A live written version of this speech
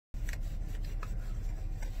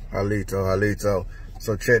Halito.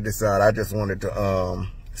 So check this out. I just wanted to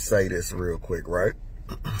say this real quick, right?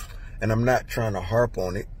 And I'm not trying to harp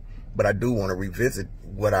on it, but I do want to revisit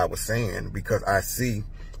what I was saying, because I see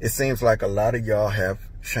it seems like a lot of y'all have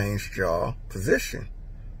changed y'all position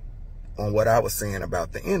on what I was saying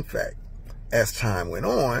about the in fact. As time went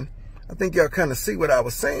on, I think y'all kind of see what I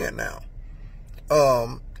was saying now.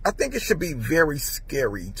 I think it should be very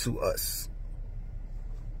scary to us.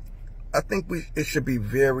 I think it should be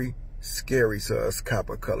very scary to us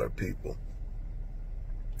copper colored people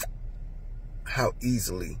how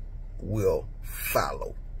easily we'll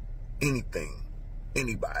follow anything,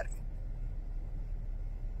 anybody.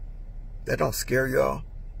 That don't scare y'all?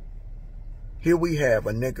 Here we have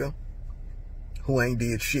a nigga who ain't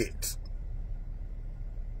did shit.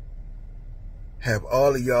 Have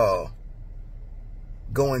all of y'all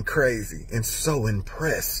going crazy and so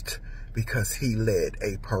impressed because he led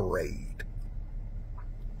a parade.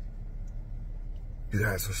 You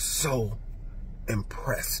guys are so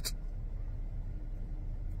impressed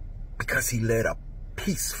because he led a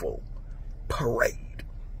peaceful parade.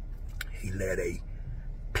 He led a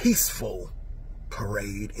peaceful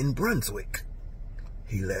parade in Brunswick.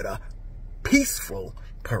 He led a peaceful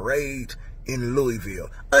parade in Louisville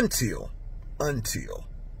until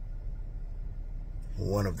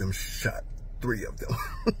one of them shot 3 of them.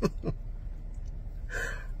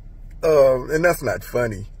 And that's not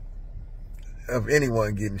funny of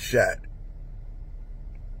anyone getting shot.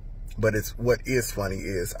 But what is funny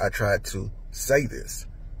is I tried to say this.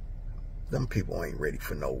 Them people ain't ready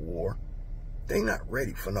for no war. They not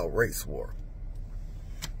ready for no race war.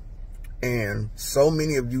 And so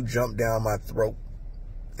many of you jumped down my throat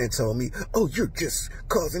and told me, oh, you're just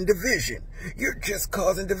causing division. You're just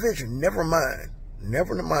causing division. Never mind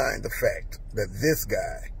the fact that this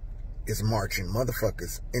guy is marching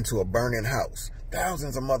motherfuckers into a burning house.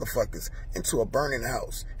 Thousands of motherfuckers into a burning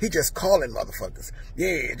house. He just calling motherfuckers.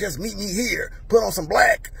 Yeah, just meet me here. Put on some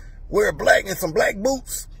black. Wear black and some black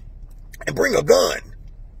boots. And bring a gun.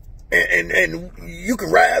 And you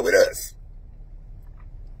can ride with us.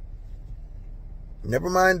 Never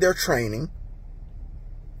mind their training.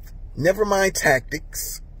 Never mind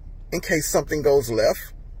tactics in case something goes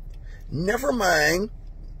left. Never mind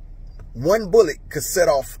one bullet could set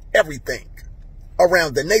off everything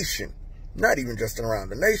around the nation. Not even just around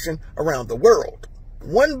the nation, around the world.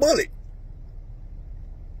 One bullet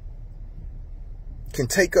can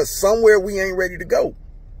take us somewhere we ain't ready to go,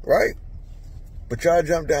 right? But y'all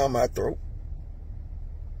jumped down my throat.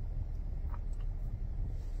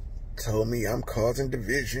 Told me I'm causing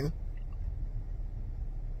division.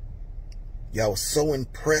 Y'all was so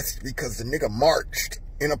impressed because the nigga marched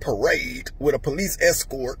in a parade with a police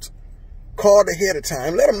escort, called ahead of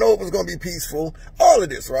time, let them know it was going to be peaceful. All of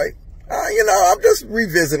this, right? I'm just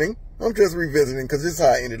revisiting. Because this is how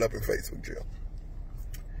I ended up in Facebook jail.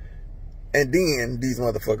 And then these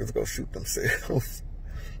motherfuckers go shoot themselves.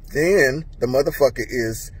 Then the motherfucker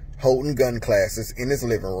is holding gun classes in his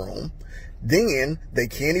living room. Then they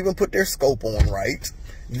can't even put their scope on right.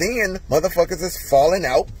 Then motherfuckers is falling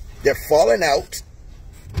out. They're falling out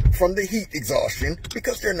from the heat exhaustion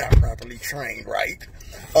because they're not properly trained, right?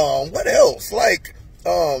 What else? Like,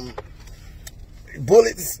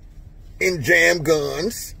 bullets in jam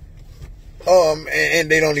guns.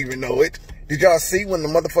 And they don't even know it. Did y'all see when the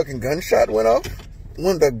motherfucking gunshot went off?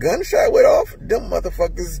 When the gunshot went off, them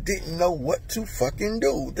motherfuckers didn't know what to fucking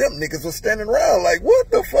do. Them niggas was standing around like,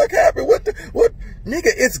 what the fuck happened? What?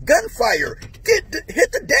 Nigga, it's gunfire. Hit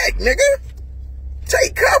the deck, nigga.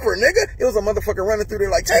 Take cover, nigga. It was a motherfucker running through there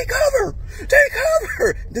like, take cover. Take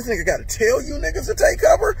cover. This nigga got to tell you niggas to take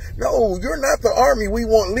cover? No, you're not the army we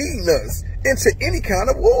want leading us into any kind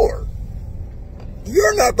of war.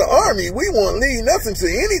 You're not the army we want leading us into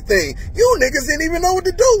anything. You niggas didn't even know what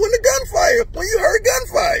to do when you heard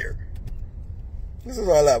gunfire. This is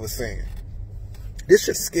all I was saying. This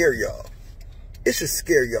should scare y'all. It should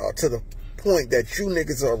scare y'all to the point that you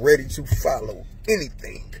niggas are ready to follow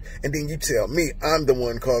anything. And then you tell me I'm the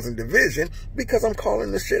one causing division because I'm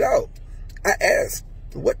calling this shit out. I asked,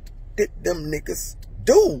 what did them niggas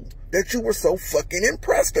do that you were so fucking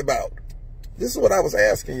impressed about? This is what I was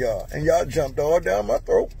asking y'all. And y'all jumped all down my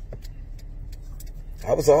throat.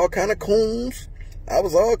 I was all kind of coons. I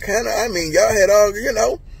was all kind of, y'all had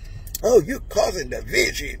all, oh, you're causing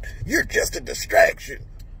division. You're just a distraction.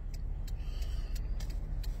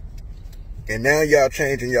 And now y'all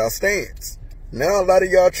changing y'all stance. Now a lot of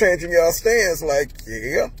y'all changing y'all stance like,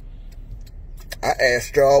 yeah. I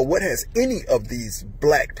asked y'all, what has any of these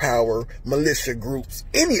black power militia groups,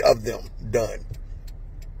 any of them done?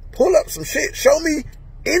 Pull up some shit. Show me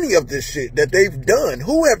any of this shit that they've done.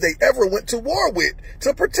 Who have they ever went to war with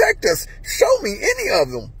to protect us? Show me any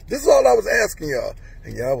of them. This is all I was asking y'all.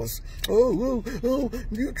 And y'all was, oh,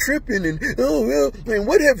 you tripping, and and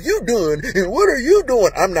what have you done? And what are you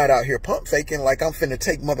doing? I'm not out here pump faking like I'm finna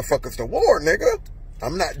take motherfuckers to war, nigga.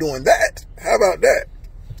 I'm not doing that. How about that?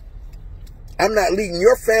 I'm not leading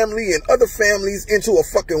your family and other families into a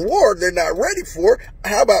fucking war they're not ready for.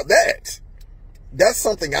 How about that? That's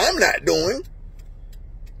something I'm not doing.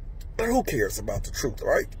 But who cares about the truth,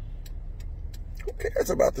 right? Who cares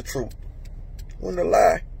about the truth when the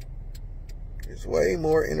lie is way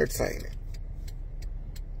more entertaining?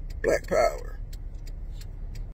 Black power.